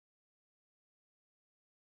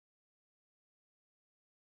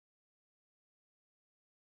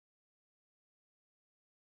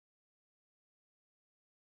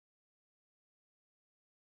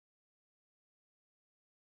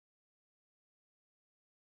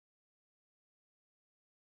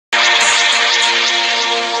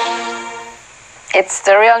It's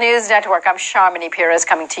the Real News Network. I'm Sharmini Perez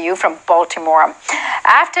coming to you from Baltimore.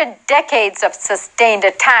 After decades of sustained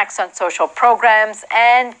attacks on social programs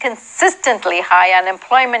and consistently high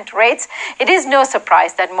unemployment rates, it is no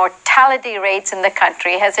surprise that mortality rates in the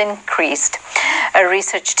country has increased. A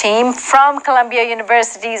research team from Columbia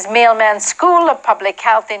University's Mailman School of Public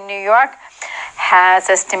Health in New York has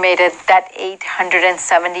estimated that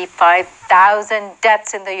 875,000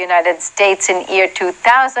 deaths in the United States in year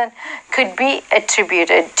 2000 could be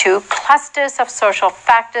attributed to clusters of social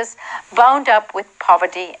factors bound up with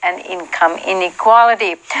poverty and income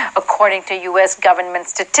inequality. According to U.S. government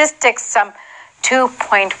statistics, some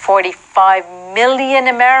 2.45 million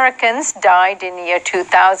Americans died in year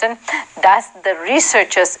 2000. Thus, the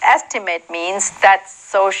researchers' estimate means that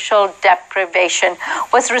social deprivation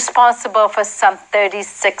was responsible for some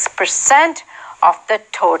 36% of the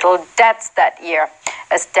total deaths that year,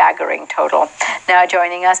 a staggering total. Now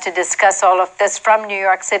joining us to discuss all of this from New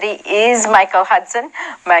York City is Michael Hudson.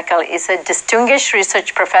 Michael is a distinguished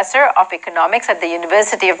research professor of economics at the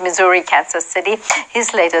University of Missouri, Kansas City.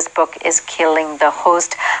 His latest book is Killing the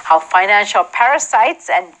Host: How Financial Parasites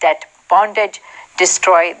and Debt Bondage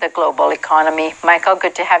Destroy the Global Economy. Michael,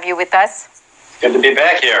 good to have you with us. Good to be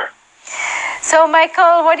back here. So,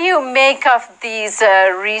 Michael, what do you make of these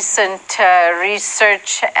recent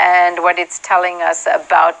research and what it's telling us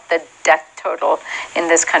about the death total in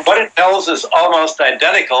this country? What it tells is almost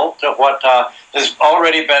identical to what has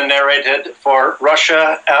already been narrated for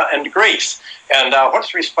Russia and Greece. And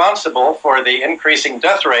what's responsible for the increasing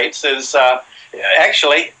death rates is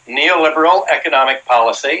actually neoliberal economic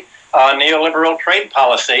policy, neoliberal trade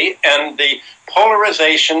policy, and the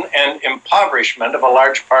polarization and impoverishment of a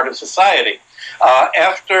large part of society.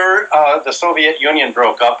 After the Soviet Union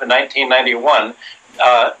broke up in 1991,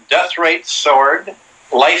 death rates soared,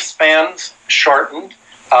 lifespans shortened,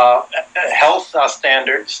 health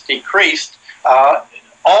standards decreased,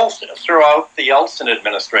 all throughout the Yeltsin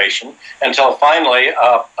administration, until finally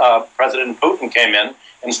President Putin came in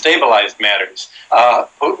and stabilized matters.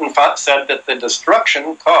 Putin said that the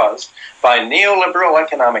destruction caused by neoliberal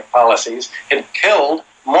economic policies had killed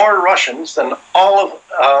more Russians than all of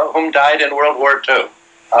whom died in World War II,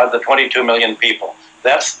 the 22 million people.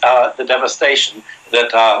 That's the devastation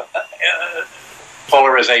that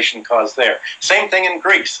polarization caused there. Same thing in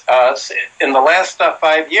Greece. In the last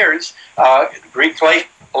 5 years, Greek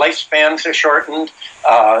lifespans are shortened.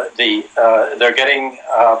 They're getting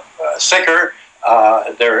sicker.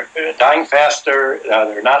 They're dying faster.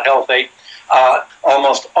 They're not healthy.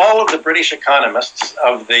 Almost all of the British economists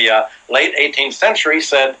of the late 18th century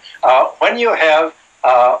said, when you have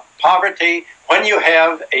poverty, when you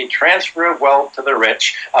have a transfer of wealth to the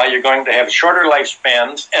rich, you're going to have shorter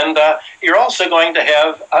lifespans, and you're also going to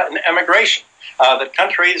have an emigration. The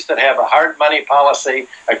countries that have a hard money policy,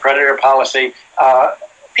 a creditor policy,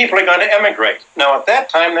 people are going to emigrate. Now, at that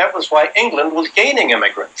time, that was why England was gaining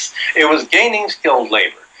immigrants. It was gaining skilled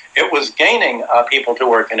labor. It was gaining people to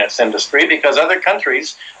work in its industry because other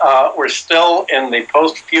countries were still in the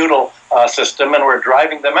post-feudal system and were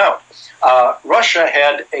driving them out. Russia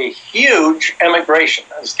had a huge emigration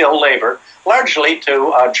of skilled labor, largely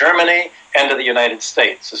to Germany and to the United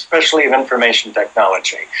States, especially of information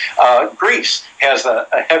technology. Greece has a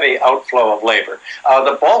heavy outflow of labor.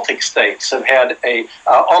 The Baltic states have had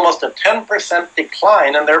almost a 10%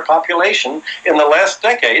 decline in their population in the last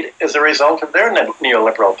decade as a result of their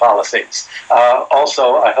neoliberal policies.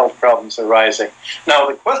 Also, health problems are rising. Now,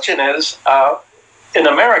 the question is, in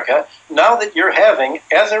America, now that you're having,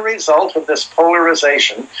 as a result of this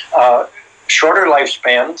polarization, shorter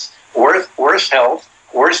lifespans, worse health,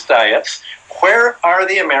 worse diets, where are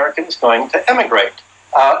the Americans going to emigrate?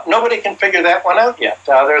 Nobody can figure that one out yet.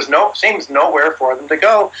 Seems nowhere for them to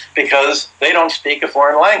go because they don't speak a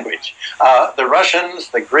foreign language. The Russians,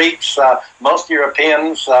 the Greeks, most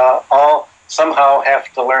Europeans all somehow have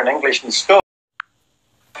to learn English in school.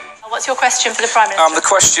 What's your question for the Prime Minister? The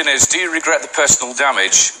question is, do you regret the personal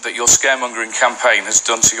damage that your scaremongering campaign has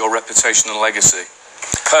done to your reputation and legacy?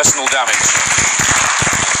 Personal damage.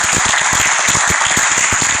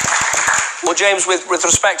 Well, James, with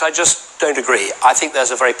respect, I just don't agree. I think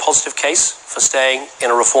there's a very positive case for staying in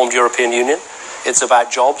a reformed European Union. It's about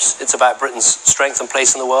jobs. It's about Britain's strength and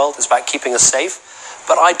place in the world. It's about keeping us safe.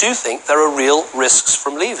 But I do think there are real risks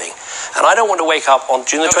from leaving. And I don't want to wake up on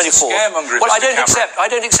June the 24th. Scaremongering, well, I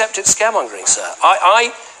don't accept it's scaremongering, sir.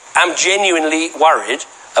 I am genuinely worried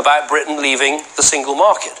about Britain leaving the single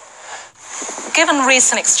market. Given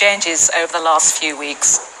recent exchanges over the last few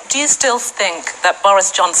weeks, do you still think that Boris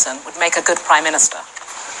Johnson would make a good Prime Minister?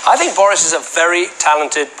 I think Boris is a very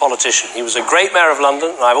talented politician. He was a great mayor of London,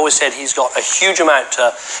 and I've always said he's got a huge amount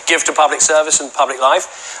to give to public service and public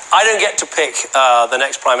life. I don't get to pick the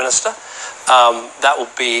next Prime Minister. That will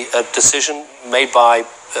be a decision made by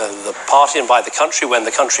the party and by the country when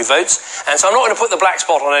the country votes. And so I'm not going to put the black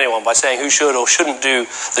spot on anyone by saying who should or shouldn't do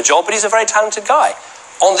the job, but he's a very talented guy.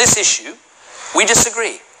 On this issue, we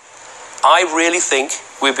disagree. I really think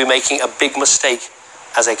we'll be making a big mistake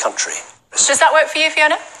as a country. Does that work for you,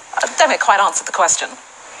 Fiona? I don't quite answer the question.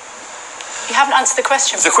 You haven't answered the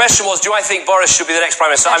question. The question was, do I think Boris should be the next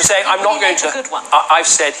Prime Minister? I'm saying I'm not going to... A good one. I've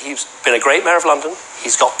said he's been a great mayor of London.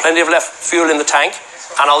 He's got plenty of left fuel in the tank,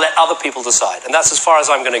 and I'll let other people decide. And that's as far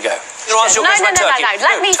as I'm going to go. No.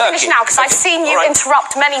 Let me finish now, because I've seen you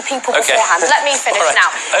interrupt many people beforehand. Let me finish now.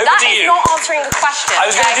 That is not answering the question. I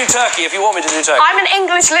was going to do Turkey, if you want me to do Turkey. I'm an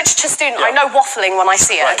English literature student. I know waffling when I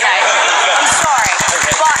see it, okay? I'm sorry.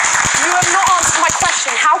 But you have not answered my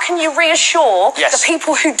question. How can you reassure the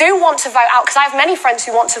people who do want to vote out, because I have many friends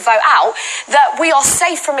who want to vote out, that we are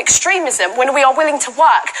safe from extremism when we are willing to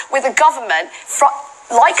work with a government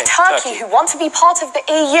like Turkey, who want to be part of the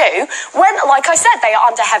EU, when, like I said, they are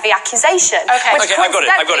under heavy accusation. Which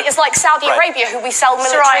coincidentally is like Saudi Arabia, who we sell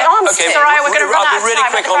military arms to. We're going to run out of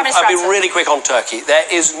time. I'll be really quick on Turkey. There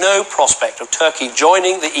is no prospect of Turkey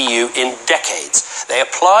joining the EU in decades. They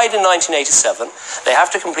applied in 1987. They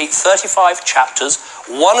have to complete 35 chapters.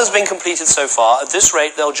 One has been completed so far. At this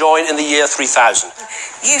rate, they'll join in the year 3000.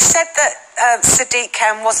 You said that Sadiq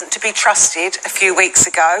Khan wasn't to be trusted a few weeks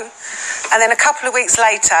ago, and then a couple of weeks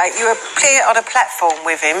later you appear on a platform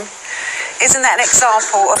with him. Isn't that an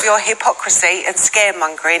example of your hypocrisy and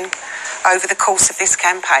scaremongering over the course of this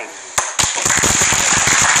campaign?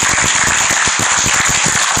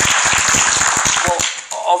 Well,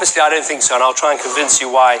 obviously I don't think so, and I'll try and convince you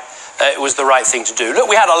why it was the right thing to do. Look,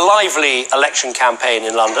 we had a lively election campaign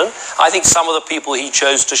in London. I think some of the people he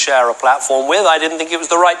chose to share a platform with, I didn't think it was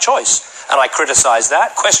the right choice. And I criticised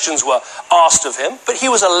that. Questions were asked of him, but he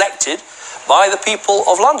was elected by the people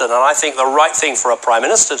of London. And I think the right thing for a Prime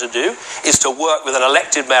Minister to do is to work with an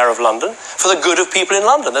elected Mayor of London for the good of people in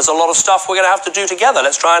London. There's a lot of stuff we're going to have to do together.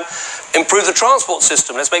 Let's try and improve the transport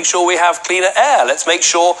system. Let's make sure we have cleaner air. Let's make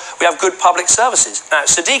sure we have good public services. Now,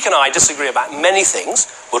 Sadiq and I disagree about many things.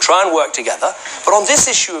 We'll try and work together. But on this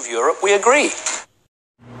issue of Europe, we agree.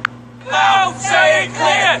 Now say it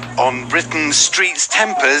clear! On Britain's streets,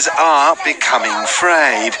 tempers are becoming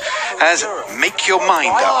frayed as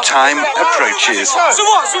make-your-mind-up time approaches. So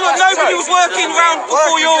what? Nobody was working around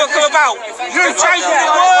before Europe came about? You're changing the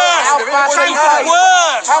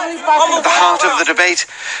worst! At the heart of the debate,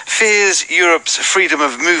 fears Europe's freedom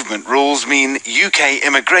of movement rules mean UK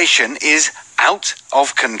immigration is out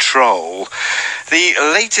of control. The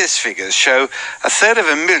latest figures show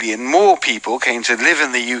 1,300,000 more people came to live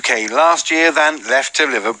in the UK last year than left to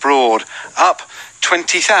live abroad, up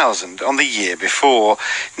 20,000 on the year before.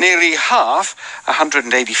 Nearly half,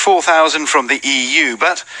 184,000 from the EU,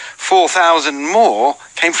 but 4,000 more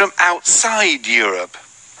came from outside Europe.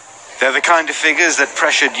 They're the kind of figures that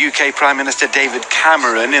pressured UK Prime Minister David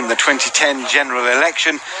Cameron in the 2010 general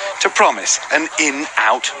election to promise an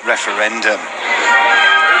in-out referendum.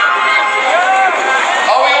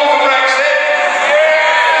 Are we all for Brexit?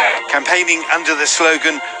 Campaigning under the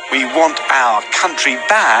slogan, "We want our country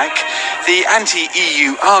back," the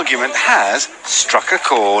anti-EU argument has struck a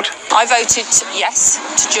chord. I voted yes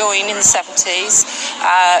to join in the 70s,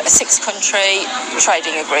 a six-country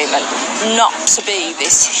trading agreement, not to be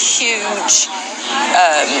this huge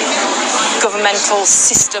governmental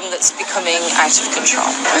system that's becoming out of control.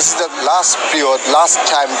 This is the last period, last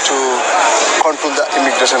time to control the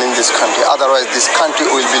immigration in this country. Otherwise, this country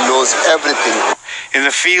will be lose everything. In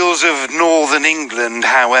the fields of northern England,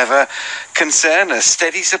 however, concern a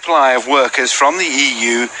steady supply of workers from the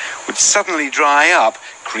EU would suddenly dry up,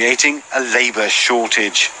 creating a labour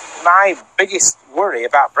shortage. My biggest worry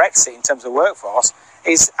about Brexit in terms of workforce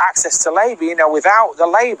is access to labour. You know, without the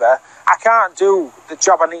labour, I can't do the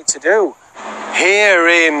job I need to do. Here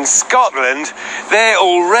in Scotland, they're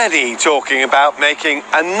already talking about making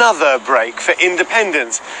another break for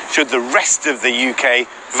independence should the rest of the UK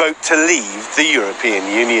vote to leave the European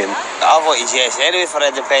Union. I voted yes anyway for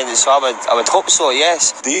independence, so I would hope so,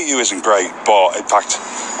 yes. The EU isn't great, but in fact,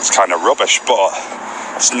 it's kind of rubbish, but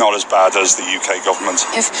it's not as bad as the UK government.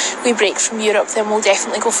 If we break from Europe, then we'll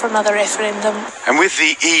definitely go for another referendum. And with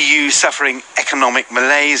the EU suffering economic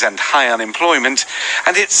malaise and high unemployment,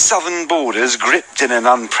 and its southern borders gripped in an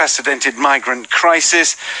unprecedented migrant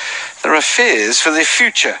crisis, there are fears for the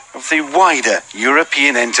future of the wider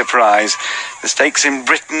European enterprise. The stakes in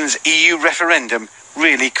Britain's EU referendum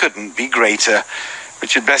really couldn't be greater.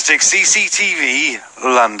 Richard Bestick, CCTV,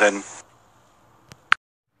 London.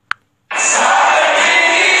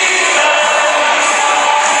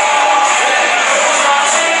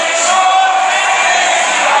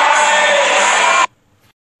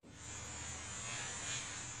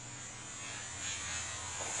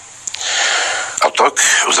 A tak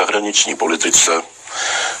v zahraniční politice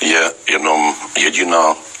je jenom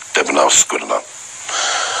jediná temná skvrna.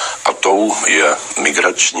 A tou je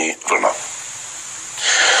migrační vlna.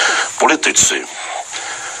 Politici,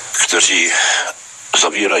 kteří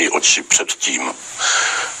zavírají oči před tím,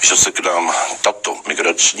 že se k nám tato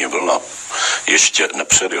migrační vlna ještě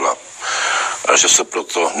nepřelila a že se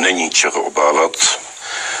proto není čeho obávat,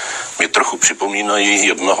 mi trochu připomínají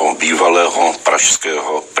jednoho bývalého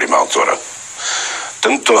pražského primátora.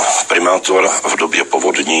 Tento primátor v době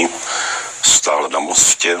povodní stál na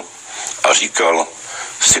mostě a říkal,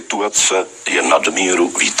 situace je nadmíru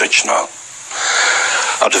výtečná.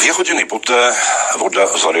 A 2 hodiny poté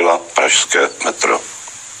voda zalila pražské metro.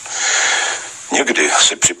 Někdy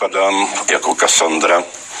si připadám jako Kassandra,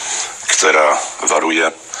 která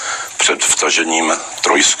varuje před vtažením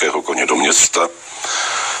trojského koně do města,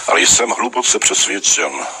 ale jsem hluboce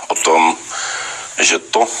přesvědčen o tom, že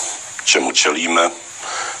to, čemu čelíme,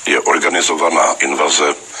 je organizovaná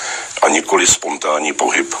invaze a nikoli spontánní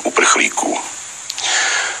pohyb uprchlíků.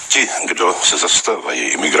 Ti, kdo se zastávají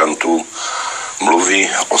imigrantů,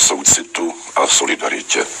 mluví o soucitu a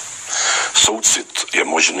solidaritě. Soucit je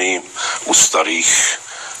možný u starých,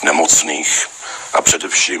 nemocných a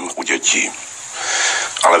především u dětí.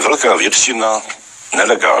 Ale velká většina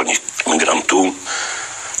nelegálních migrantů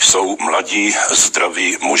jsou mladí,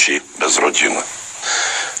 zdraví muži bez rodin.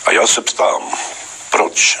 A já se ptám,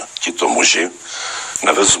 proč tito muži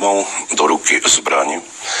nevezmou do ruky zbraň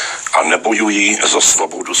a nebojují za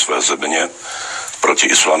svobodu své země proti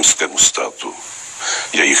islámskému státu.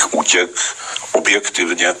 Jejich útěk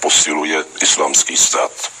objektivně posiluje islámský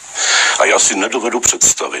stát. A já si nedovedu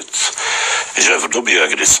představit, že v době,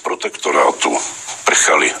 kdy z protektorátu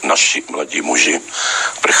prchali naši mladí muži,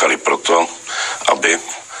 prchali proto, aby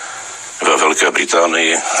ve Velké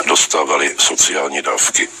Británii dostávali sociální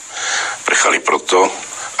dávky. Prchali proto,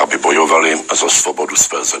 aby bojovali za svobodu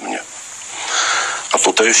své země. A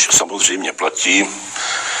to též samozřejmě platí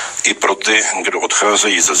i pro ty, kdo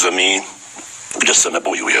odcházejí ze zemí, kde se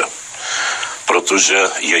nebojuje. Protože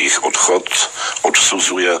jejich odchod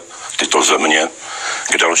odsuzuje tyto země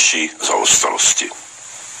k další zaostalosti.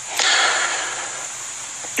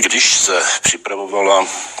 Když se připravovala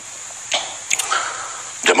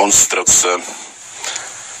demonstrace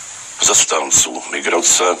zastánců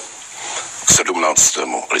migrace k 17.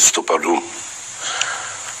 listopadu,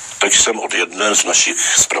 tak jsem od jedné z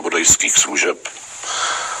našich zpravodajských služeb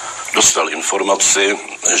dostal informaci,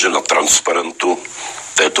 že na transparentu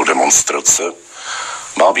této demonstrace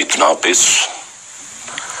má být nápis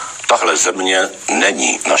tahle země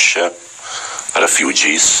není naše,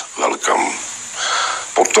 refugees welcome.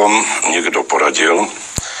 Potom někdo poradil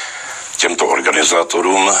těmto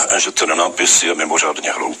organizátorům, že ten nápis je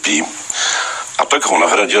mimořádně hloupý, a tak ho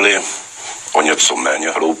nahradili o něco méně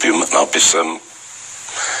hloupým nápisem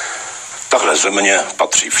tahle země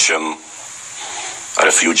patří všem,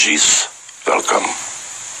 refugees welcome.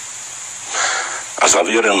 A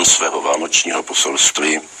závěrem svého vánočního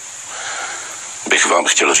poselství bych vám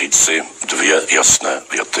chtěl říci 2 jasné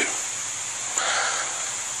věty.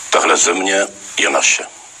 Tahle země je naše.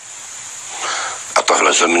 A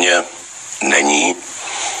tahle země není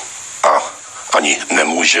a ani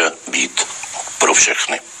nemůže být pro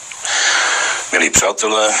všechny. Milí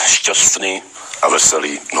přátelé, šťastný a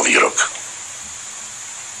veselý nový rok.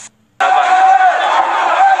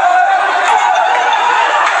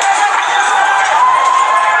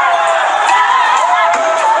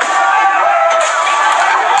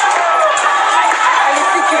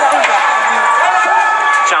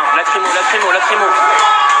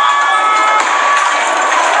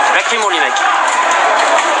 Lacrymo, les mecs.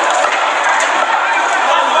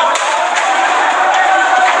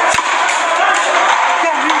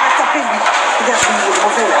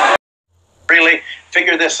 Really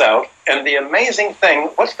figure this out, and the amazing thing,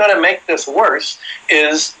 what's going to make this worse,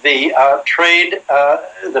 is the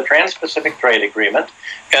the Trans-Pacific Trade Agreement,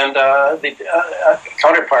 and the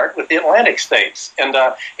counterpart with the Atlantic states. And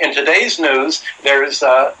in today's news, there's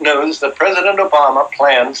news that President Obama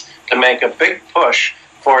plans to make a big push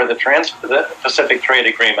for the Trans-Pacific Trade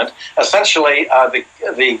Agreement, essentially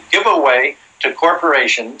the giveaway to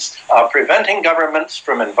corporations, preventing governments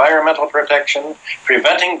from environmental protection,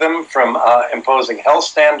 preventing them from imposing health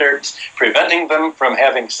standards, preventing them from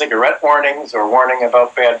having cigarette warnings or warning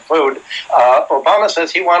about bad food. Obama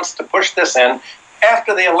says he wants to push this in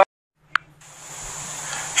after the election.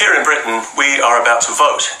 Here in Britain, we are about to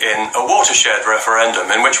vote in a watershed referendum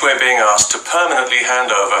in which we're being asked to permanently hand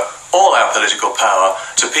over all our political power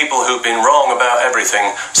to people who've been wrong about everything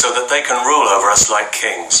so that they can rule over us like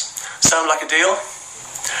kings. Sound like a deal?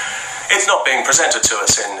 It's not being presented to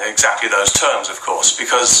us in exactly those terms, of course,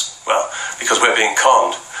 because we're being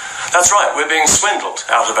conned. That's right, we're being swindled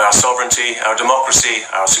out of our sovereignty, our democracy,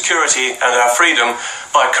 our security, and our freedom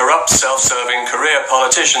by corrupt, self-serving career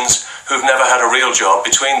politicians who've never had a real job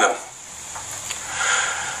between them.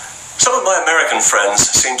 Some of my American friends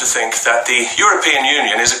seem to think that the European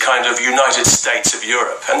Union is a kind of United States of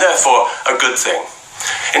Europe, and therefore a good thing.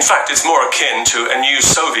 In fact, it's more akin to a new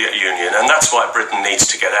Soviet Union, and that's why Britain needs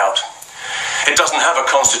to get out. It doesn't have a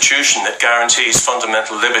constitution that guarantees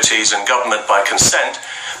fundamental liberties and government by consent,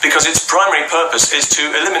 because its primary purpose is to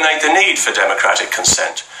eliminate the need for democratic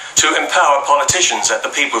consent, to empower politicians at the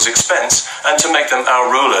people's expense, and to make them our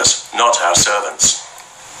rulers, not our servants.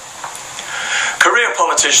 Career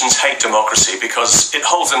politicians hate democracy because it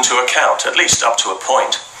holds them to account, at least up to a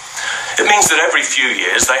point. It means that every few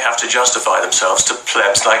years they have to justify themselves to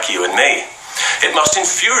plebs like you and me. It must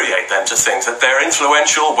infuriate them to think that their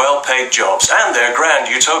influential, well-paid jobs and their grand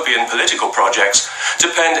utopian political projects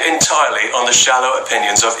depend entirely on the shallow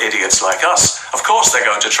opinions of idiots like us. Of course they're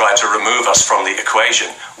going to try to remove us from the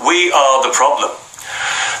equation. We are the problem.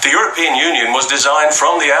 The European Union was designed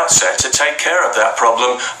from the outset to take care of that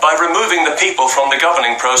problem by removing the people from the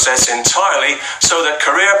governing process entirely so that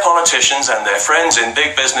career politicians and their friends in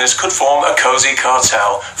big business could form a cozy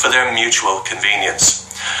cartel for their mutual convenience.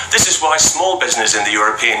 This is why small business in the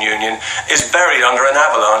European Union is buried under an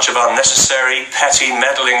avalanche of unnecessary, petty,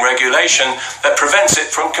 meddling regulation that prevents it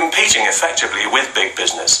from competing effectively with big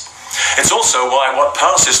business. It's also why what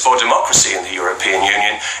passes for democracy in the European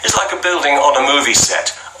Union is like a building on a movie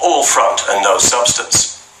set, all front and no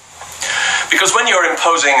substance. Because when you're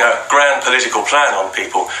imposing a grand political plan on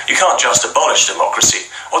people, you can't just abolish democracy,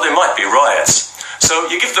 or there might be riots. So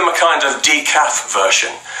you give them a kind of decaf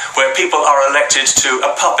version, where people are elected to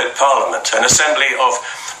a puppet parliament, an assembly of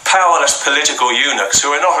powerless political eunuchs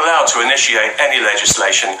who are not allowed to initiate any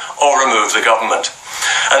legislation or remove the government.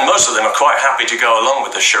 And most of them are quite happy to go along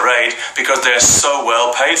with the charade because they're so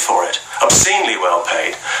well paid for it, obscenely well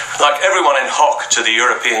paid. Like everyone in hock to the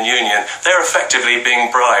European Union, they're effectively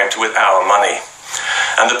being bribed with our money.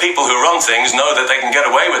 And the people who run things know that they can get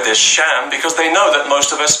away with this sham because they know that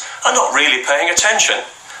most of us are not really paying attention.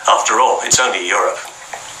 After all, it's only Europe.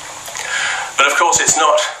 But of course, it's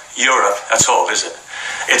not Europe at all, is it?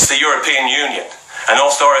 It's the European Union, an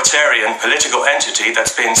authoritarian political entity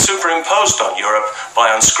that's been superimposed on Europe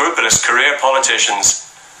by unscrupulous career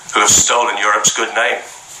politicians who have stolen Europe's good name.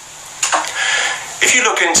 If you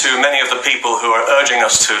look into many of the people who are urging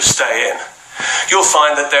us to stay in, you'll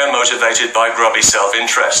find that they're motivated by grubby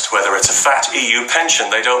self-interest, whether it's a fat EU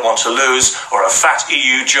pension they don't want to lose, or a fat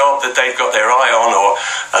EU job that they've got their eye on, or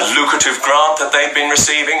a lucrative grant that they've been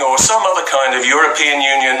receiving, or some other kind of European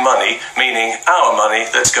Union money, meaning our money,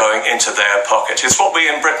 that's going into their pocket. It's what we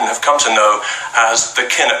in Britain have come to know as the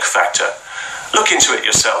Kinnock factor. Look into it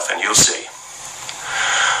yourself and you'll see.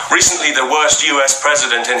 Recently, the worst US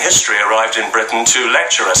president in history arrived in Britain to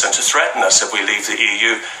lecture us and to threaten us if we leave the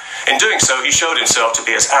EU. In doing so, he showed himself to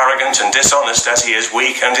be as arrogant and dishonest as he is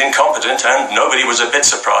weak and incompetent, and nobody was a bit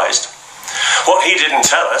surprised. What he didn't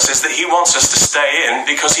tell us is that he wants us to stay in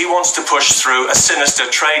because he wants to push through a sinister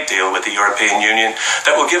trade deal with the European Union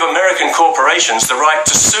that will give American corporations the right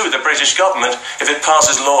to sue the British government if it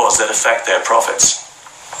passes laws that affect their profits.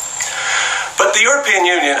 But the European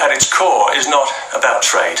Union at its core is not about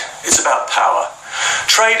trade, it's about power.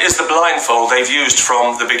 Trade is the blindfold they've used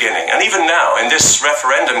from the beginning. And even now, in this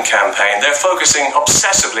referendum campaign, they're focusing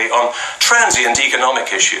obsessively on transient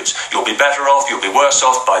economic issues. You'll be better off, you'll be worse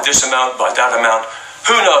off by this amount, by that amount.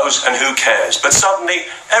 Who knows and who cares? But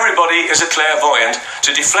suddenly, everybody is a clairvoyant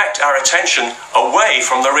to deflect our attention away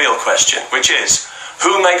from the real question, which is,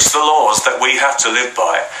 who makes the laws that we have to live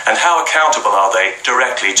by? And how accountable are they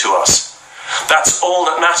directly to us? That's all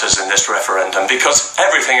that matters in this referendum, because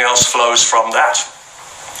everything else flows from that.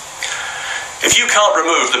 If you can't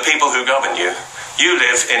remove the people who govern you, you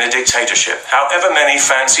live in a dictatorship, however many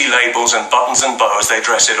fancy labels and buttons and bows they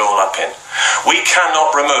dress it all up in. We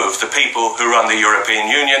cannot remove the people who run the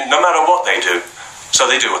European Union, no matter what they do, so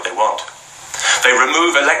they do what they want. They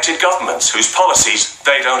remove elected governments whose policies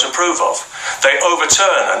they don't approve of. They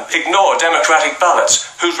overturn and ignore democratic ballots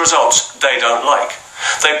whose results they don't like.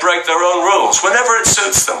 They break their own rules whenever it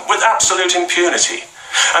suits them with absolute impunity.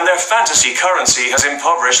 And their fantasy currency has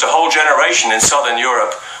impoverished a whole generation in southern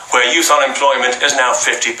Europe, where youth unemployment is now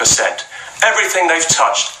 50%. Everything they've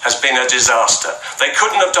touched has been a disaster. They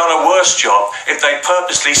couldn't have done a worse job if they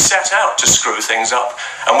purposely set out to screw things up.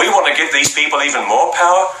 And we want to give these people even more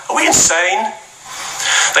power? Are we insane?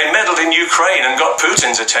 They meddled in Ukraine and got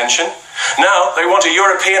Putin's attention. Now they want a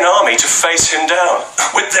European army to face him down,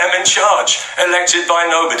 with them in charge, elected by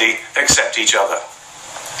nobody except each other.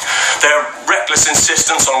 Their reckless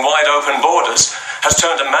insistence on wide-open borders has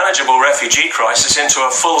turned a manageable refugee crisis into a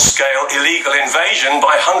full-scale illegal invasion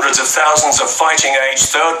by hundreds of thousands of fighting-age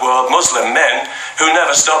third-world Muslim men who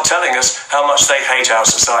never stop telling us how much they hate our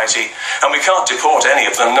society, and we can't deport any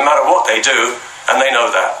of them no matter what they do, and they know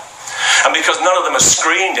that. And because none of them are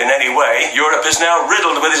screened in any way, Europe is now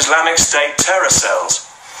riddled with Islamic State terror cells.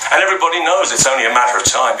 And everybody knows it's only a matter of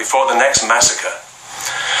time before the next massacre.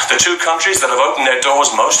 The two countries that have opened their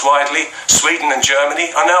doors most widely, Sweden and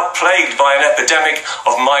Germany, are now plagued by an epidemic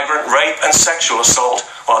of migrant rape and sexual assault,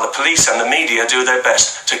 while the police and the media do their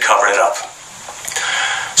best to cover it up.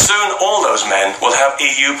 Soon all those men will have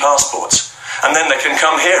EU passports, and then they can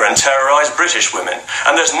come here and terrorise British women.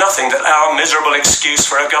 And there's nothing that our miserable excuse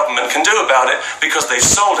for a government can do about it, because they've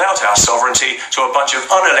sold out our sovereignty to a bunch of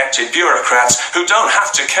unelected bureaucrats who don't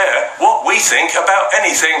have to care what we think about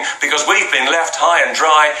anything, because we've been left high and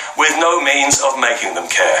dry with no means of making them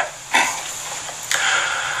care.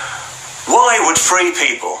 Why would free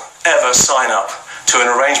people ever sign up to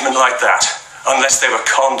an arrangement like that unless they were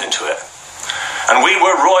conned into it? And we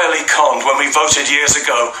were royally conned when we voted years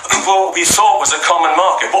ago for what we thought was a common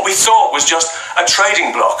market, what we thought was just a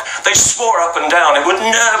trading bloc. They swore up and down it would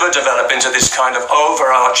never develop into this kind of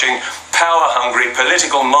overarching, power-hungry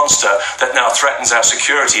political monster that now threatens our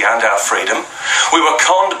security and our freedom. We were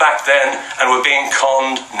conned back then, and we're being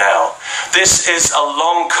conned now. This is a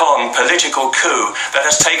long-con political coup that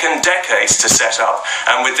has taken decades to set up,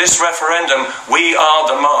 and with this referendum, we are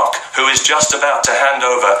the mark who is just about to hand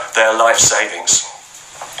over their life savings.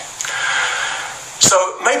 So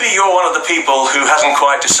maybe you're one of the people who hasn't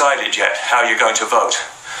quite decided yet how you're going to vote.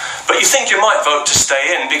 But you think you might vote to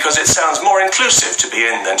stay in because it sounds more inclusive to be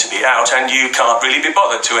in than to be out, and you can't really be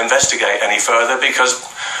bothered to investigate any further because,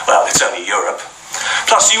 well, it's only Europe.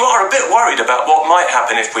 Plus, you are a bit worried about what might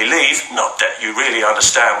happen if we leave, not that you really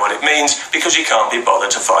understand what it means, because you can't be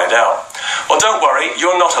bothered to find out. Well, don't worry,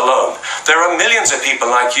 you're not alone. There are millions of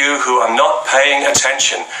people like you who are not paying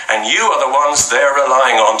attention, and you are the ones they're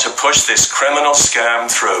relying on to push this criminal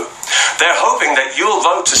scam through. They're hoping that you'll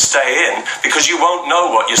vote to stay in because you won't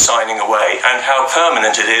know what you're signing away and how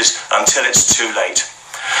permanent it is until it's too late.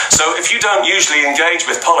 So if you don't usually engage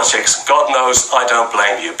with politics, God knows I don't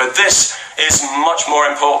blame you. But this is much more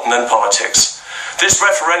important than politics. This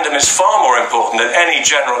referendum is far more important than any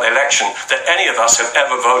general election that any of us have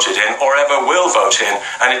ever voted in or ever will vote in,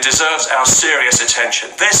 and it deserves our serious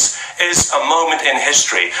attention. This is a moment in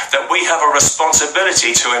history that we have a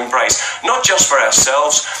responsibility to embrace, not just for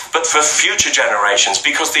ourselves, but for future generations,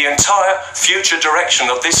 because the entire future direction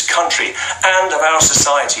of this country and of our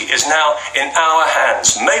society is now in our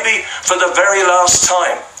hands, maybe for the very last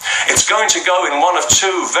time. It's going to go in one of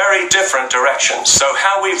two very different directions, so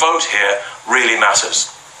how we vote here really matters.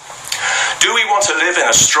 Do we want to live in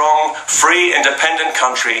a strong, free, independent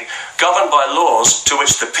country governed by laws to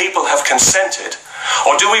which the people have consented,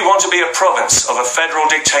 or do we want to be a province of a federal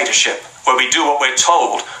dictatorship where we do what we're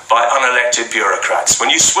told by unelected bureaucrats? When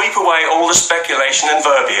you sweep away all the speculation and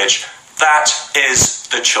verbiage, that is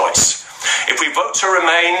the choice. If we vote to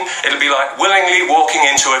remain, it'll be like willingly walking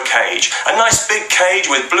into a cage. A nice big cage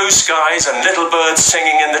with blue skies and little birds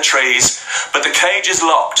singing in the trees, but the cage is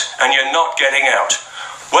locked and you're not getting out.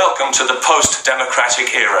 Welcome to the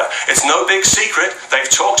post-democratic era. It's no big secret. They've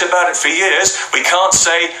talked about it for years. We can't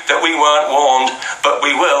say that we weren't warned, but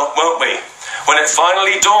we will, won't we? When it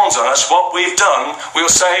finally dawns on us what we've done,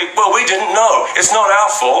 we'll say, well, we didn't know. It's not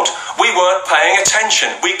our fault. We weren't paying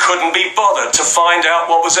attention. We couldn't be bothered to find out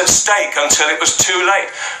what was at stake until it was too late.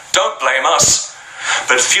 Don't blame us.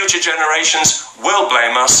 But future generations will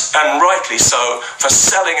blame us, and rightly so, for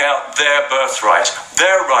selling out their birthright,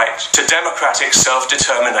 their right to democratic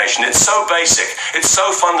self-determination. It's so basic. It's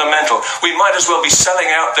so fundamental. We might as well be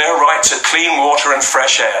selling out their right to clean water and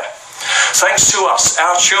fresh air. Thanks to us,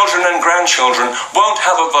 our children and grandchildren won't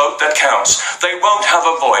have a vote that counts. They won't have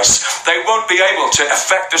a voice. They won't be able to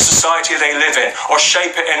affect the society they live in or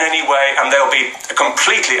shape it in any way, and they'll be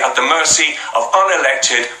completely at the mercy of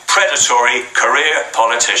unelected, predatory career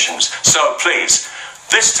politicians. So please,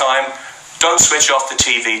 this time, don't switch off the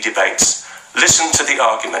TV debates. Listen to the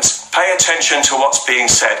arguments. Pay attention to what's being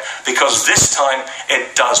said, because this time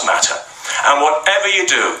it does matter. And whatever you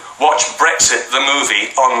do, watch Brexit the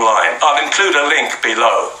movie online. I'll include a link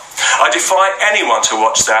below. I defy anyone to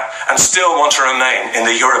watch that and still want to remain in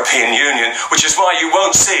the European Union, which is why you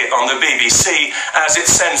won't see it on the BBC, as it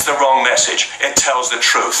sends the wrong message. It tells the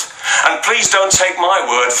truth. And please don't take my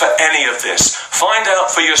word for any of this. Find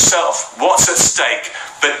out for yourself what's at stake,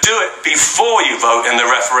 but do it before you vote in the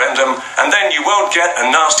referendum, and then you won't get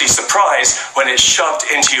a nasty surprise when it's shoved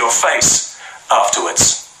into your face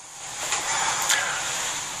afterwards.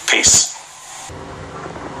 Peace.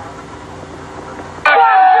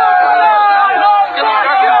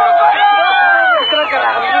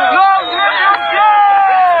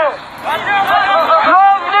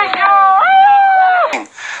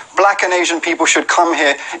 Black and Asian people should come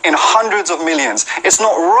here in hundreds of millions. It's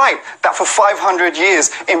not right that for 500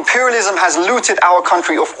 years, imperialism has looted our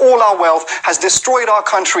country of all our wealth, has destroyed our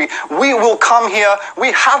country. We will come here,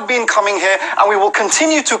 we have been coming here, and we will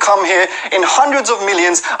continue to come here in hundreds of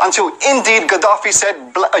millions until indeed Gaddafi said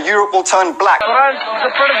Europe will turn black.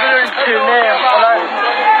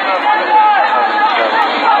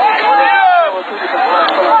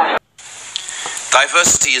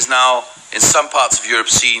 Diversity is now, in some parts of Europe,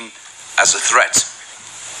 seen as a threat.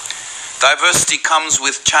 Diversity comes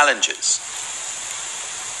with challenges,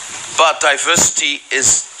 but diversity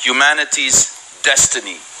is humanity's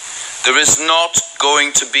destiny. There is not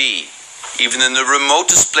going to be, even in the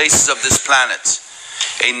remotest places of this planet,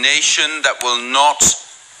 a nation that will not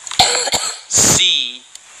see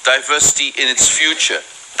diversity in its future.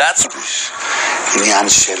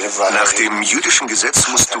 Nach dem jüdischen Gesetz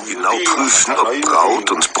musst du genau prüfen, ob Braut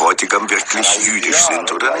und Bräutigam wirklich jüdisch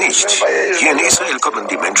sind oder nicht. Hier in Israel kommen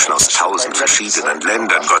die Menschen aus 1000 verschiedenen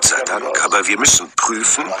Ländern, Gott sei Dank. Aber wir müssen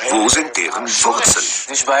prüfen, wo sind deren Wurzeln.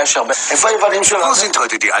 Wo sind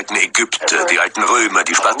heute die alten Ägypter, die alten Römer,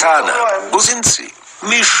 die Spartaner? Wo sind sie?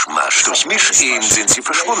 Mischmasch, durch Mischehen sind sie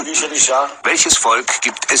verschwunden. Welches Volk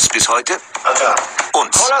gibt es bis heute?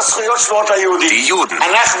 Uns. Die Juden.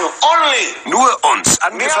 Nur uns,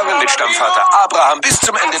 angefangen mit Stammvater Abraham bis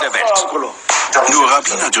zum Ende der Welt. Nur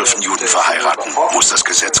Rabbiner dürfen Juden verheiraten. Muss das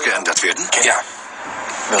Gesetz geändert werden? Ja,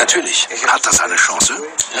 natürlich. Hat das eine Chance?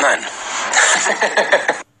 Nein.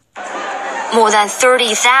 More than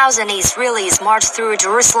 30,000 Israelis marched through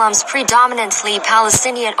Jerusalem's predominantly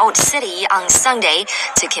Palestinian Old City on Sunday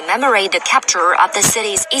to commemorate the capture of the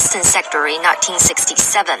city's eastern sector in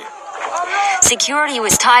 1967. Security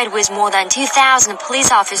was tight with more than 2,000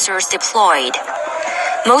 police officers deployed.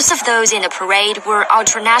 Most of those in the parade were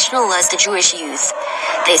ultranationalist Jewish youth.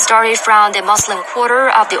 They started from the Muslim quarter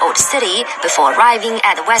of the Old City before arriving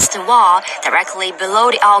at the Western Wall directly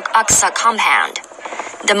below the Al-Aqsa compound.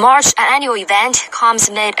 The march, an annual event, comes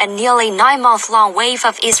amid a nearly 9-month-long wave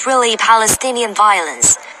of Israeli-Palestinian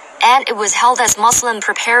violence, and it was held as Muslims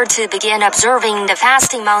prepared to begin observing the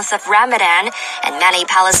fasting month of Ramadan, and many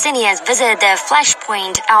Palestinians visited the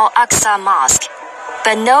flashpoint Al-Aqsa Mosque.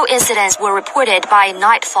 But no incidents were reported by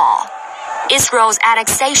nightfall. Israel's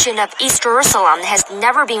annexation of East Jerusalem has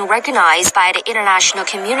never been recognized by the international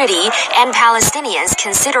community, and Palestinians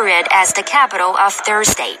consider it as the capital of their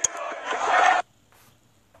state.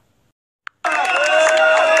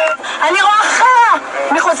 אני רואה חרא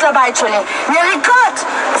מחוץ לבית שלי, יריקות,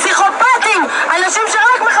 פסיכופטים, אנשים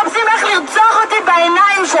שרק מחפשים איך לרצוח אותי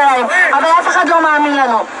בעיניים שלהם, אבל אף אחד לא מאמין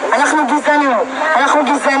לנו. אנחנו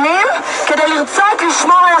גזענים כדי לרצות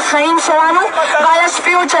לשמור על החיים שלנו ועל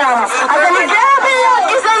השפיות שלנו. אז אני גאה בלהיות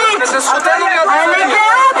גזענית,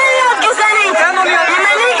 אם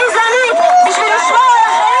אני גזענית בשביל לשמור על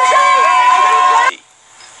החיים שלי.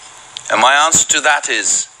 And my answer to that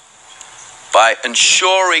is by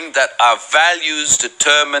ensuring that our values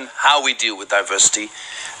determine how we deal with diversity.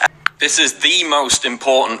 This is the most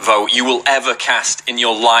important vote you will ever cast in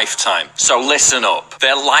your lifetime. So listen up.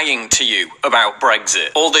 They're lying to you about Brexit.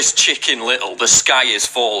 All this chicken little, the sky is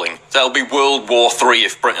falling. There'll be World War III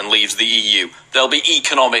if Britain leaves the EU. There'll be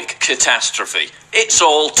economic catastrophe. It's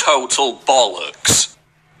all total bollocks.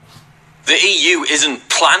 The EU isn't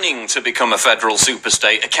planning to become a federal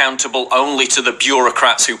superstate accountable only to the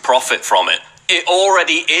bureaucrats who profit from it. It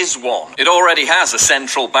already is one. It already has a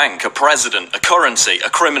central bank, a president, a currency, a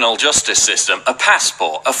criminal justice system, a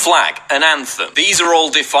passport, a flag, an anthem. These are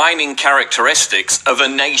all defining characteristics of a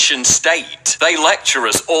nation state. They lecture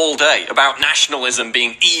us all day about nationalism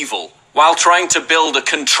being evil, while trying to build a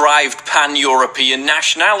contrived pan-European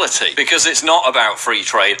nationality. Because it's not about free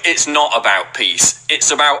trade, it's not about peace,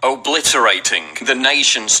 it's about obliterating the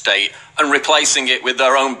nation state and replacing it with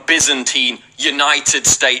their own Byzantine United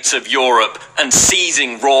States of Europe and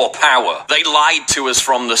seizing raw power. They lied to us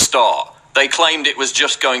from the start. They claimed it was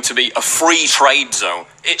just going to be a free trade zone.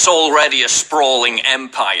 It's already a sprawling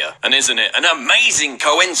empire. And isn't it an amazing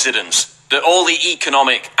coincidence that all the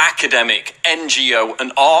economic, academic, NGO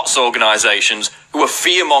and arts organisations who are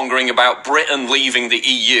fear-mongering about Britain leaving the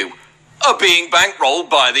EU are being bankrolled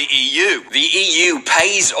by the EU. The EU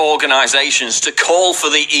pays organisations to call for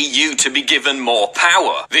the EU to be given more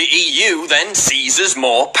power. The EU then seizes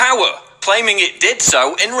more power, claiming it did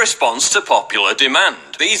so in response to popular demand.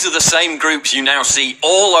 These are the same groups you now see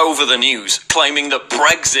all over the news, claiming that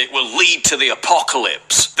Brexit will lead to the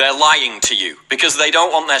apocalypse. They're lying to you, because they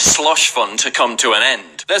don't want their slush fund to come to an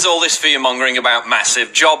end. There's all this fear-mongering about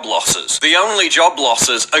massive job losses. The only job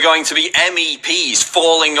losses are going to be MEPs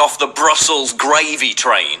falling off the Brussels gravy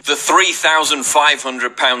train, the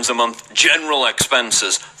 £3,500 a month general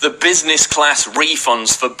expenses, the business class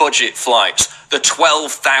refunds for budget flights, the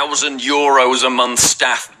 €12,000 a month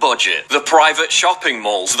staff budget, the private shopping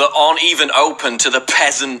malls that aren't even open to the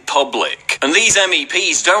peasant public. And these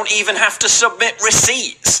MEPs don't even have to submit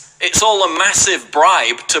receipts. It's all a massive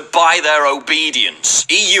bribe to buy their obedience.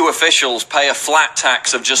 EU officials pay a flat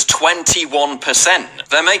tax of just 21%.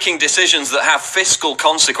 They're making decisions that have fiscal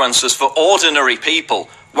consequences for ordinary people,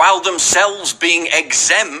 while themselves being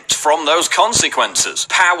exempt from those consequences.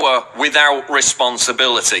 Power without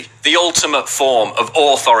responsibility. The ultimate form of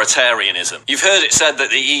authoritarianism. You've heard it said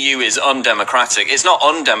that the EU is undemocratic. It's not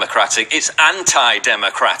undemocratic, it's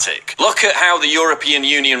anti-democratic. Look at how the European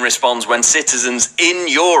Union responds when citizens in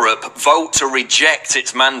Europe vote to reject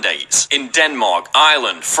its mandates. In Denmark,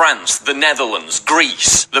 Ireland, France, the Netherlands,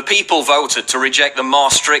 Greece, the people voted to reject the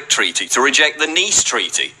Maastricht Treaty, to reject the Nice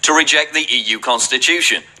Treaty, to reject the EU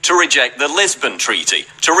Constitution, to reject the Lisbon Treaty,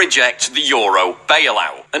 to reject the Euro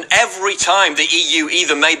bailout. And every time the EU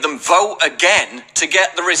either made them vote again to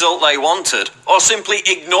get the result they wanted, or simply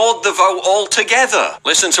ignored the vote altogether.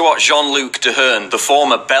 Listen to what Jean-Luc Dehaene, the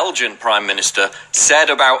former Belgian Prime Minister, said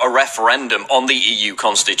about a referendum on the EU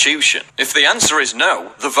Constitution. If the answer is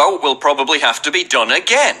no, the vote will probably have to be done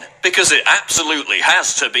again, because it absolutely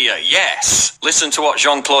has to be a yes. Listen to what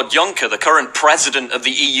Jean-Claude Juncker, the current president of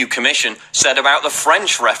the EU Commission, said about the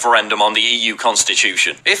French referendum on the EU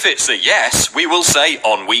Constitution. If it's a yes, we will say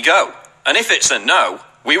on we go. And if it's a no,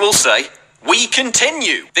 we will say we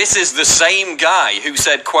continue. This is the same guy who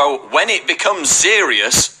said, quote, when it becomes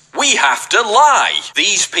serious, we have to lie.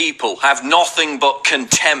 These people have nothing but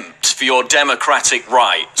contempt for your democratic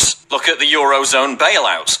rights. Look at the Eurozone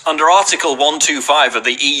bailouts. Under Article 125 of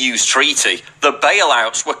the EU's treaty, the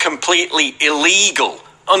bailouts were completely illegal.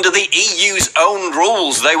 Under the EU's own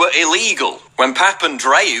rules, they were illegal. When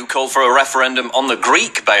Papandreou called for a referendum on the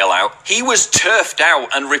Greek bailout, he was turfed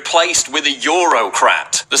out and replaced with a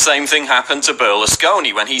Eurocrat. The same thing happened to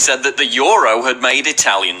Berlusconi when he said that the euro had made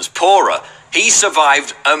Italians poorer. He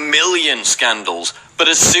survived 1 million scandals, but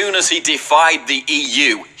as soon as he defied the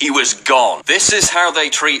EU, he was gone. This is how they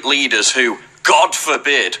treat leaders who, God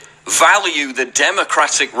forbid, value the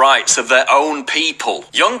democratic rights of their own people.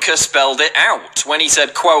 Juncker spelled it out when he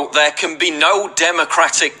said, quote, there can be no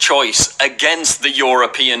democratic choice against the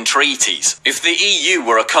European treaties. If the EU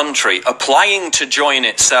were a country applying to join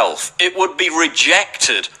itself, it would be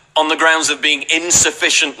rejected on the grounds of being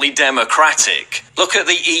insufficiently democratic. Look at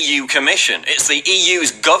the EU Commission. It's the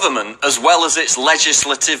EU's government as well as its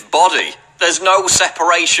legislative body. There's no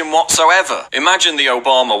separation whatsoever. Imagine the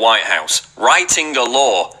Obama White House writing a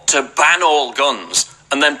law to ban all guns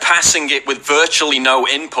and then passing it with virtually no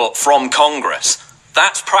input from Congress.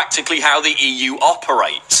 That's practically how the EU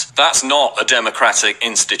operates. That's not a democratic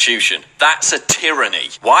institution. That's a tyranny.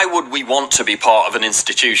 Why would we want to be part of an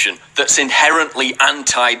institution that's inherently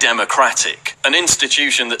anti-democratic? An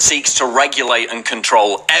institution that seeks to regulate and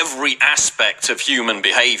control every aspect of human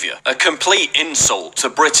behaviour. A complete insult to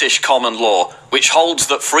British common law, which holds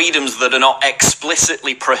that freedoms that are not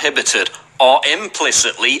explicitly prohibited are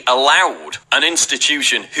implicitly allowed. An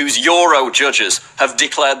institution whose Euro judges have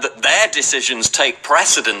declared that their decisions take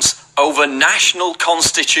precedence over national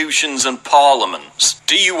constitutions and parliaments.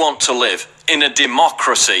 Do you want to live in a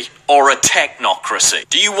democracy or a technocracy?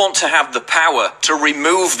 Do you want to have the power to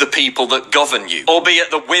remove the people that govern you, or be at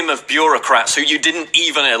the whim of bureaucrats who you didn't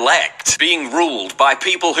even elect, being ruled by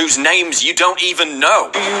people whose names you don't even know?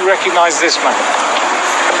 Do you recognise this man?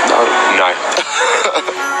 No.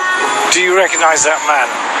 Do you recognise that man?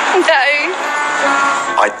 No.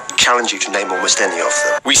 I challenge you to name almost any of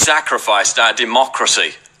them. We sacrificed our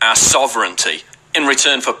democracy, our sovereignty, in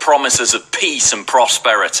return for promises of peace and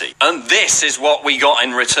prosperity. And this is what we got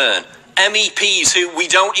in return. MEPs who we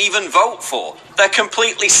don't even vote for. They're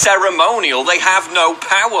completely ceremonial. They have no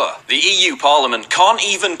power. The EU Parliament can't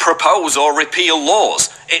even propose or repeal laws.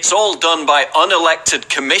 It's all done by unelected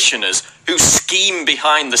commissioners who scheme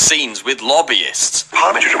behind the scenes with lobbyists.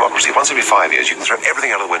 Parliamentary democracy, once every 5 years, you can throw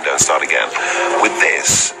everything out of the window and start again. With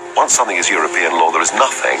this, once something is European law, there is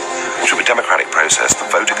nothing through a democratic process the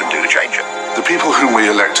voter can do to change it. The people whom we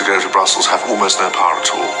elect to go to Brussels have almost no power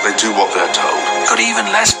at all. They do what they're told. Got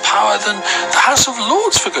even less power than the House of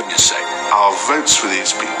Lords, for goodness sake. Our votes for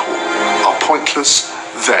these people are pointless.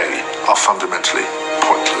 They are fundamentally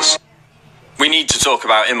pointless. We need to talk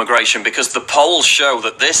about immigration because the polls show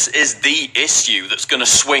that this is the issue that's going to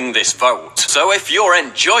swing this vote. So if you're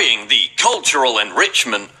enjoying the cultural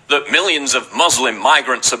enrichment that millions of Muslim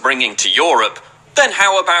migrants are bringing to Europe, then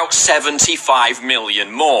how about 75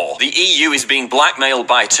 million more? The EU is being blackmailed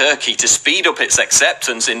by Turkey to speed up its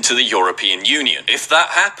acceptance into the European Union. If that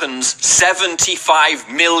happens, 75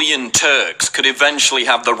 million Turks could eventually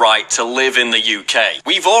have the right to live in the UK.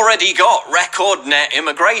 We've already got record net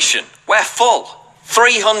immigration. We're full.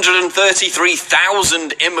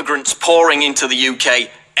 333,000 immigrants pouring into the UK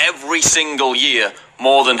every single year,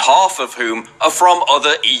 more than half of whom are from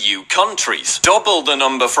other EU countries. Double the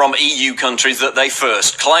number from EU countries that they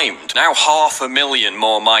first claimed. Now 500,000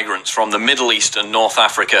 more migrants from the Middle East and North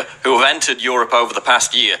Africa who have entered Europe over the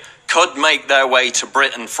past year could make their way to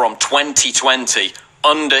Britain from 2020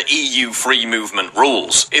 under EU free movement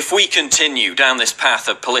rules. If we continue down this path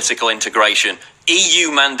of political integration,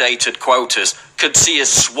 EU-mandated quotas could see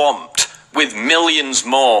us swamped with millions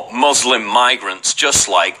more Muslim migrants just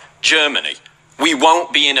like Germany. We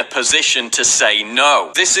won't be in a position to say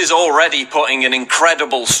no. This is already putting an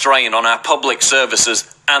incredible strain on our public services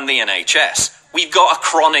and the NHS. We've got a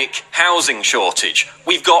chronic housing shortage.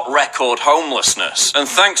 We've got record homelessness. And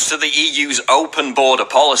thanks to the EU's open border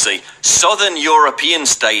policy, southern European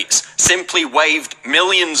states simply waved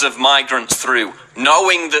millions of migrants through,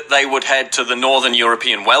 knowing that they would head to the northern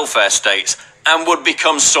European welfare states and would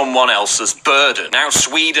become someone else's burden. Now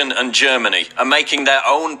Sweden and Germany are making their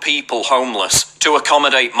own people homeless to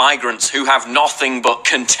accommodate migrants who have nothing but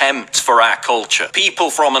contempt for our culture.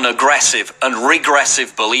 People from an aggressive and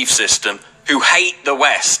regressive belief system who hate the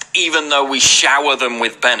West even though we shower them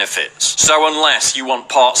with benefits. So unless you want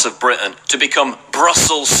parts of Britain to become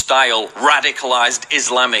Brussels-style radicalised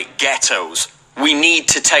Islamic ghettos, we need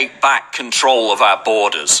to take back control of our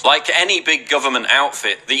borders. Like any big government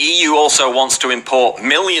outfit, the EU also wants to import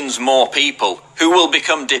millions more people who will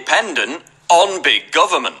become dependent on big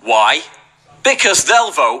government. Why? Because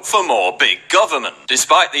they'll vote for more big government.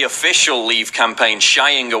 Despite the official Leave campaign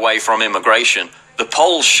shying away from immigration, the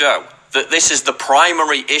polls show that this is the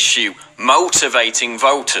primary issue motivating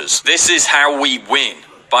voters. This is how we win,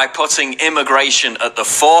 by putting immigration at the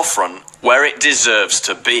forefront where it deserves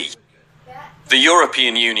to be. The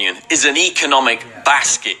European Union is an economic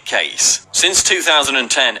basket case. Since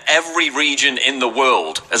 2010, every region in the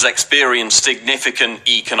world has experienced significant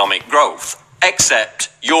economic growth, except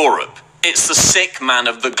Europe. It's the sick man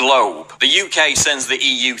of the globe. The UK sends the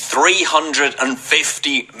EU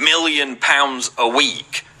 £350 million a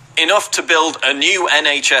week, enough to build a new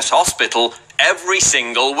NHS hospital every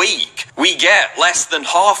single week. We get less than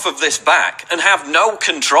half of this back and have no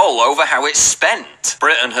control over how it's spent.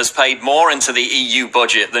 Britain has paid more into the EU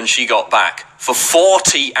budget than she got back for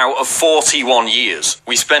 40 out of 41 years.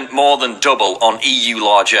 We spent more than double on EU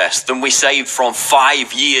largesse than we saved from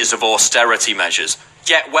 5 years of austerity measures.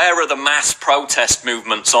 Yet where are the mass protest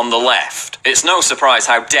movements on the left? It's no surprise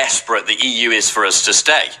how desperate the EU is for us to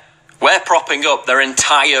stay. We're propping up their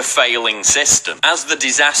entire failing system. As the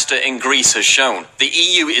disaster in Greece has shown, the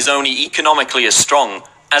EU is only economically as strong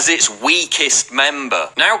as its weakest member.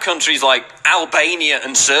 Now countries like Albania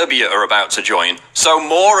and Serbia are about to join, so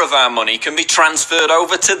more of our money can be transferred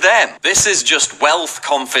over to them. This is just wealth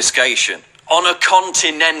confiscation on a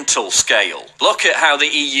continental scale. Look at how the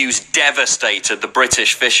EU's devastated the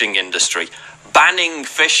British fishing industry, banning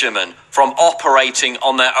fishermen from operating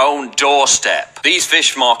on their own doorstep. These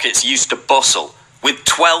fish markets used to bustle with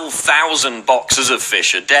 12,000 boxes of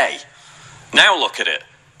fish a day. Now look at it,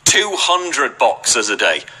 200 boxes a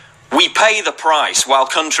day. We pay the price while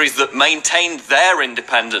countries that maintained their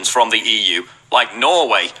independence from the EU, like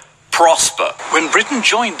Norway, prosper. When Britain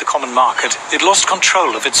joined the common market, it lost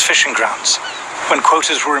control of its fishing grounds. When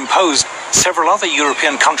quotas were imposed, several other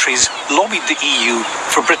European countries lobbied the EU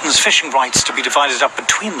for Britain's fishing rights to be divided up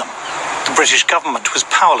between them. The British government was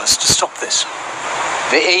powerless to stop this.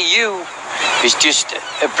 The EU has just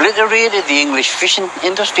obliterated the English fishing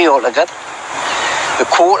industry altogether. The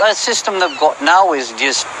quota system they've got now is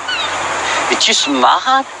just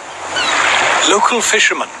mad. Local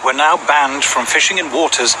fishermen were now banned from fishing in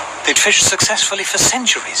waters they'd fished successfully for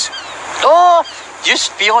centuries. Oh,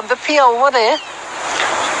 just beyond the pier over there.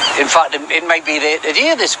 In fact, it might be there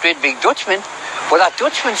today, this great big Dutchman. Well, that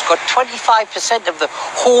Dutchman's got 25% of the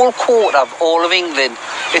whole quota of all of England.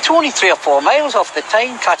 It's only 3 or 4 miles off the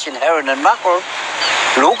Tyne catching herring and mackerel.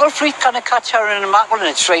 Local fleet can't catch herring and mackerel, and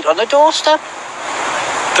it's right on the doorstep.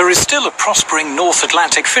 There is still a prospering North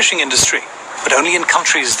Atlantic fishing industry, but only in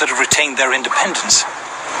countries that have retained their independence.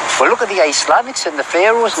 Well, look at the Icelandics and the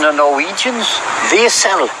Faroes and the Norwegians. They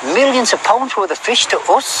sell millions of pounds worth of fish to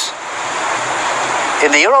us.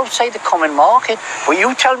 And they're outside the common market. But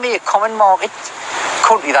you tell me a common market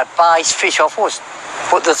country that buys fish off us,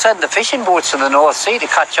 but they send the fishing boats to the North Sea to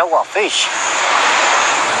catch our fish.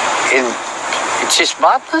 It's just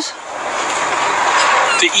madness.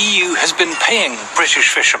 The EU has been paying British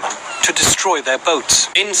fishermen to destroy their boats.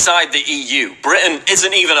 Inside the EU, Britain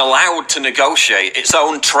isn't even allowed to negotiate its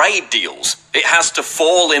own trade deals. It has to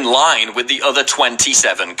fall in line with the other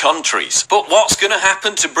 27 countries. But what's going to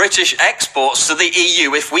happen to British exports to the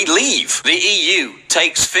EU if we leave? The EU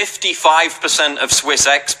takes 55% of Swiss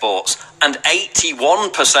exports and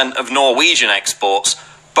 81% of Norwegian exports,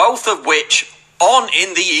 both of which aren't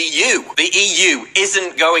in the EU. The EU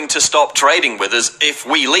isn't going to stop trading with us if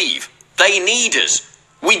we leave. They need us.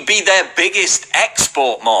 We'd be their biggest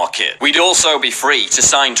export market. We'd also be free to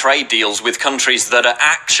sign trade deals with countries that are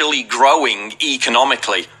actually growing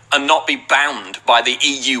economically and not be bound by the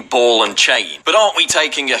EU ball and chain. But aren't we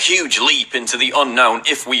taking a huge leap into the unknown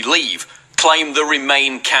if we leave? Claim the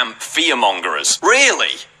Remain camp fearmongers.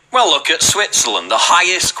 Really? Well, look at Switzerland, the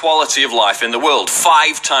highest quality of life in the world,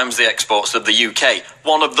 5 times the exports of the UK,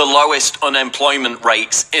 one of the lowest unemployment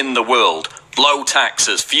rates in the world, low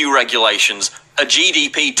taxes, few regulations, a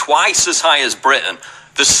GDP twice as high as Britain,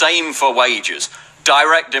 the same for wages,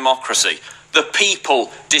 direct democracy. The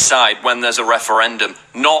people decide when there's a referendum,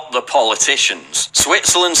 not the politicians.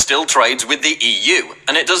 Switzerland still trades with the EU,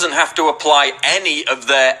 and it doesn't have to apply any of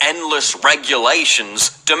their endless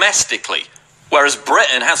regulations domestically, whereas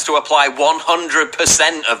Britain has to apply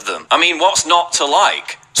 100% of them. I mean, what's not to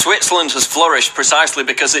like? Switzerland has flourished precisely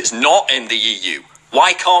because it's not in the EU.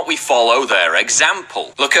 Why can't we follow their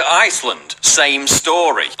example? Look at Iceland, same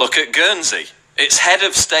story. Look at Guernsey. Its head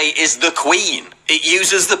of state is the Queen. It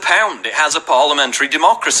uses the pound. It has a parliamentary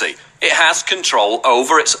democracy. It has control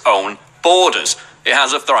over its own borders. It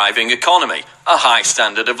has a thriving economy, a high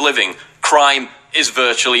standard of living. Crime is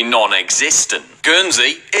virtually non-existent.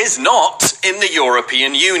 Guernsey is not in the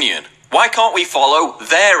European Union. Why can't we follow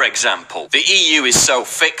their example? The EU is so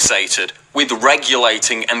fixated with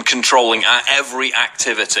regulating and controlling our every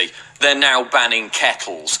activity. They're now banning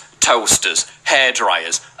kettles, toasters,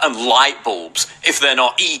 hairdryers, and light bulbs if they're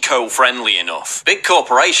not eco-friendly enough. Big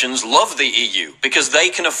corporations love the EU because they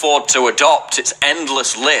can afford to adopt its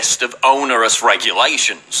endless list of onerous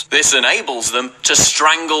regulations. This enables them to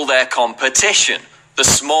strangle their competition, the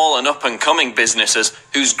small and up-and-coming businesses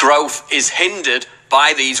whose growth is hindered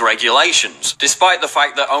by these regulations. Despite the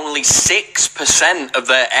fact that only 6% of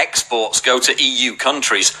their exports go to EU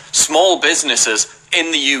countries, small businesses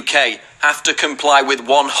in the UK have to comply with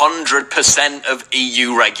 100% of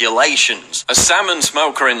EU regulations. A salmon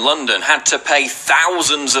smoker in London had to pay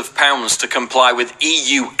thousands of pounds to comply with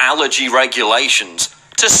EU allergy regulations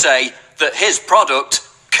to say that his product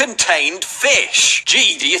contained fish.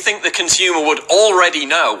 Gee, do you think the consumer would already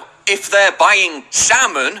know, if they're buying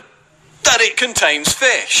salmon, that it contains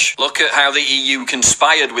fish? Look at how the EU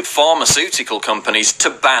conspired with pharmaceutical companies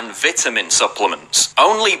to ban vitamin supplements.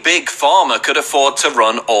 Only Big Pharma could afford to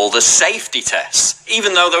run all the safety tests,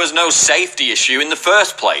 even though there was no safety issue in the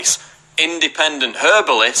first place. Independent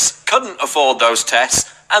herbalists couldn't afford those tests,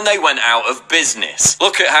 and they went out of business.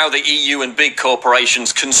 Look at how the EU and big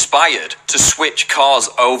corporations conspired to switch cars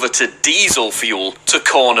over to diesel fuel to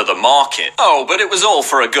corner the market. Oh, but it was all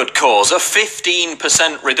for a good cause, a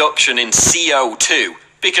 15% reduction in CO2,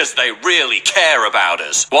 because they really care about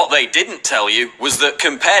us. What they didn't tell you was that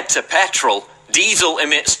compared to petrol, diesel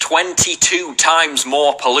emits 22 times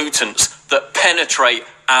more pollutants that penetrate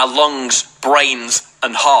our lungs, brains,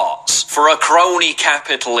 and hearts. For a crony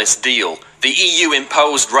capitalist deal, the EU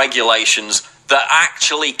imposed regulations that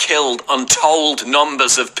actually killed untold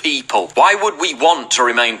numbers of people. Why would we want to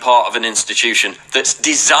remain part of an institution that's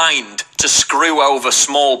designed to screw over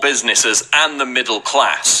small businesses and the middle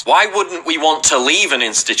class? Why wouldn't we want to leave an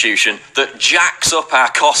institution that jacks up our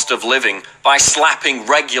cost of living by slapping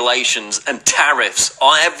regulations and tariffs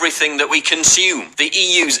on everything that we consume? The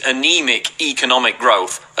EU's anemic economic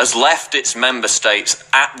growth has left its member states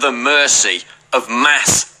at the mercy of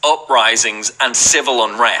mass uprisings and civil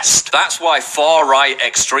unrest. That's why far-right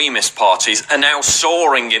extremist parties are now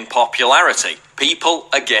soaring in popularity. People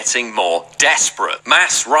are getting more desperate.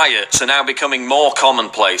 Mass riots are now becoming more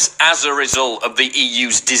commonplace as a result of the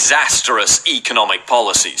EU's disastrous economic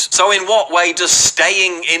policies. So in what way does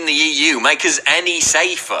staying in the EU make us any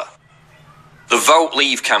safer? The Vote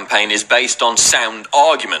Leave campaign is based on sound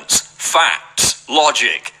arguments, facts,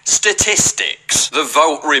 logic, statistics. The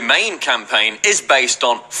Vote Remain campaign is based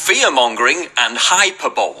on fear-mongering and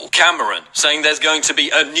hyperbole. Cameron saying there's going to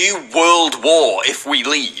be a new world war if we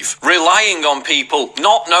leave, relying on people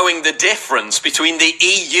not knowing the difference between the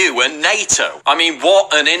EU and NATO. I mean,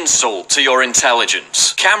 what an insult to your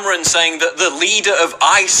intelligence. Cameron saying that the leader of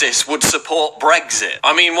ISIS would support Brexit.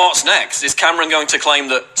 I mean, what's next? Is Cameron going to claim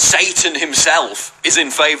that Satan himself is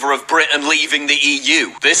in favour of Britain leaving the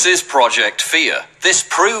EU? This is Project Fear. This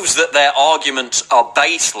proves that their arguments are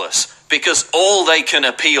baseless because all they can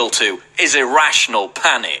appeal to is irrational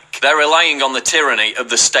panic. They're relying on the tyranny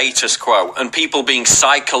of the status quo and people being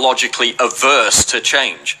psychologically averse to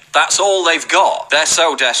change. That's all they've got. They're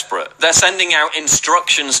so desperate. They're sending out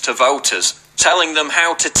instructions to voters, telling them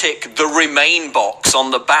how to tick the Remain box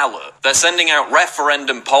on the ballot. They're sending out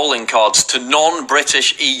referendum polling cards to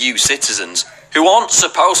non-British EU citizens who aren't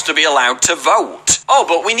supposed to be allowed to vote. Oh,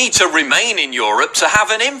 but we need to remain in Europe to have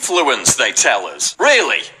an influence, they tell us.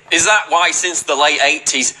 Really? Is that why since the late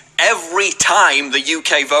 80s, every time the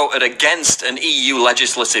UK voted against an EU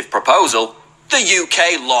legislative proposal, the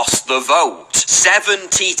UK lost the vote?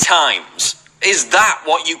 70 times. Is that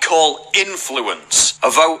what you call influence? A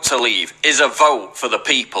vote to leave is a vote for the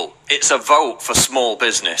people. It's a vote for small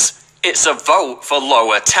business. It's a vote for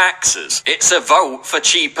lower taxes. It's a vote for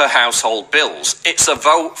cheaper household bills. It's a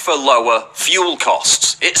vote for lower fuel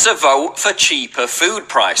costs. It's a vote for cheaper food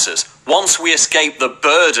prices once we escape the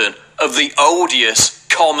burden of the odious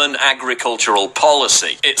common agricultural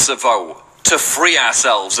policy. It's a vote to free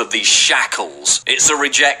ourselves of these shackles. It's a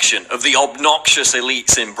rejection of the obnoxious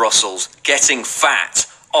elites in Brussels getting fat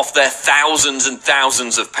off their thousands and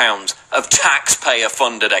thousands of pounds of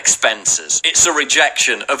taxpayer-funded expenses. It's a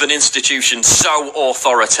rejection of an institution so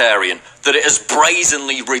authoritarian that it has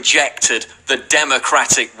brazenly rejected the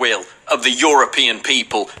democratic will of the European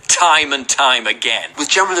people time and time again. With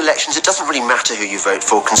general elections, it doesn't really matter who you vote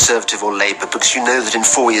for, Conservative or Labour, because you know that in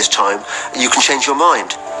 4 years' time, you can change your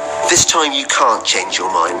mind. This time, you can't change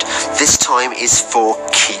your mind. This time is for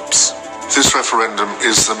keeps. This referendum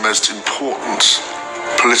is the most important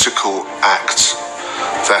political act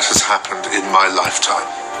that has happened in my lifetime.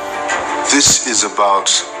 This is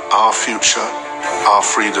about our future, our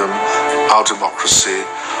freedom, our democracy,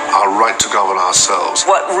 our right to govern ourselves.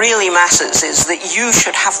 What really matters is that you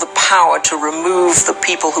should have the power to remove the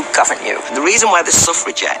people who govern you. The reason why the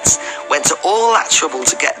suffragettes went to all that trouble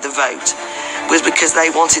to get the vote was because they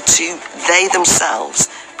wanted to, they themselves,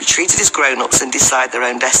 be treated as grown-ups and decide their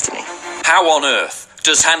own destiny. How on earth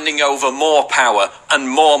does handing over more power and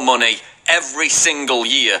more money every single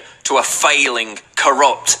year to a failing,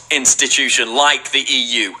 corrupt institution like the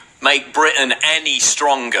EU make Britain any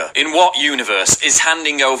stronger? In what universe is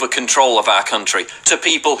handing over control of our country to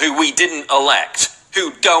people who we didn't elect,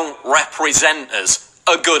 who don't represent us,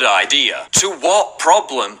 a good idea? To what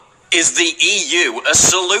problem is the EU a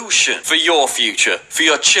solution for your future, for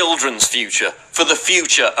your children's future, for the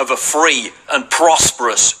future of a free and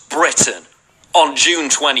prosperous Britain? On June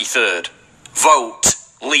 23rd, vote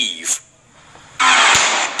leave.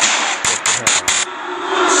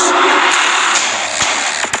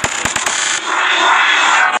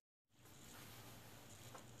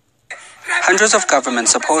 Hundreds of government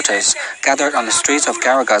supporters gathered on the streets of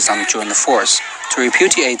Caracas on June 4th to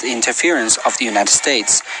repudiate the interference of the United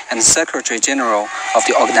States and Secretary General of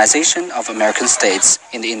the Organization of American States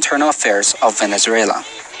in the internal affairs of Venezuela.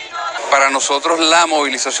 Para nosotros la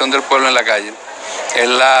movilización del pueblo en la calle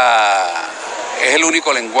es el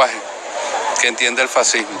único lenguaje que entiende el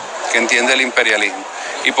fascismo, que entiende el imperialismo.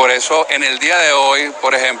 Y por eso en el día de hoy,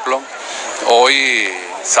 por ejemplo, hoy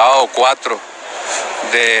sábado 4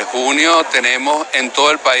 de junio tenemos en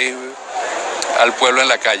todo el país al pueblo en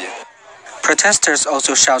la calle. Protesters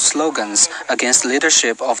also shout slogans against the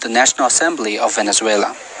leadership of the National Assembly of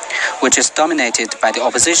Venezuela. which is dominated by the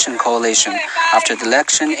opposition coalition after the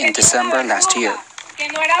election in December last year.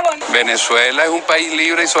 Venezuela es un país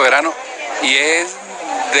libre y soberano y es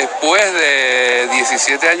después de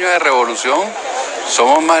 17 años de revolución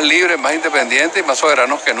somos más libres, más independientes y más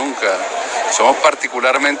soberanos que nunca. Somos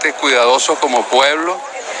particularmente cuidadosos como pueblo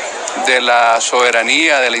de la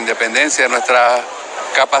soberanía, de la independencia, de nuestra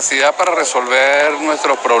capacidad para resolver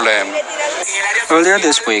nuestros problemas. Earlier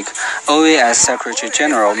this week, OAS Secretary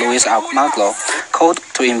General Luis Almagro called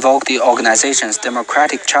to invoke the organization's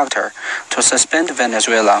democratic charter to suspend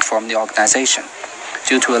Venezuela from the organization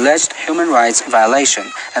due to alleged human rights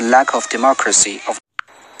violation and lack of democracy of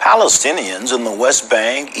Palestinians in the West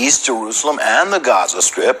Bank, East Jerusalem, and the Gaza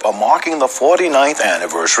Strip are marking the 49th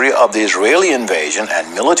anniversary of the Israeli invasion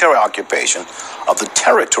and military occupation of the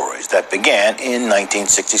territories that began in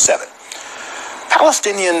 1967.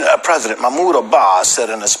 Palestinian President Mahmoud Abbas said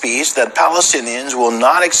in a speech that Palestinians will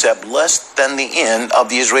not accept less than the end of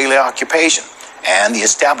the Israeli occupation and the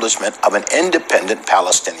establishment of an independent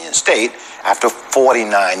Palestinian state after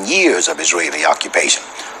 49 years of Israeli occupation.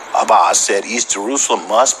 Abbas said East Jerusalem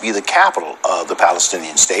must be the capital of the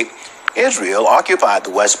Palestinian state. Israel occupied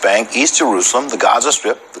the West Bank, East Jerusalem, the Gaza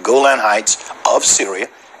Strip, the Golan Heights of Syria,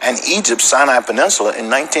 and Egypt's Sinai Peninsula in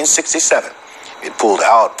 1967. It pulled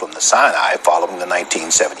out from the Sinai following the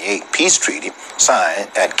 1978 peace treaty signed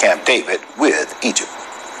at Camp David with Egypt.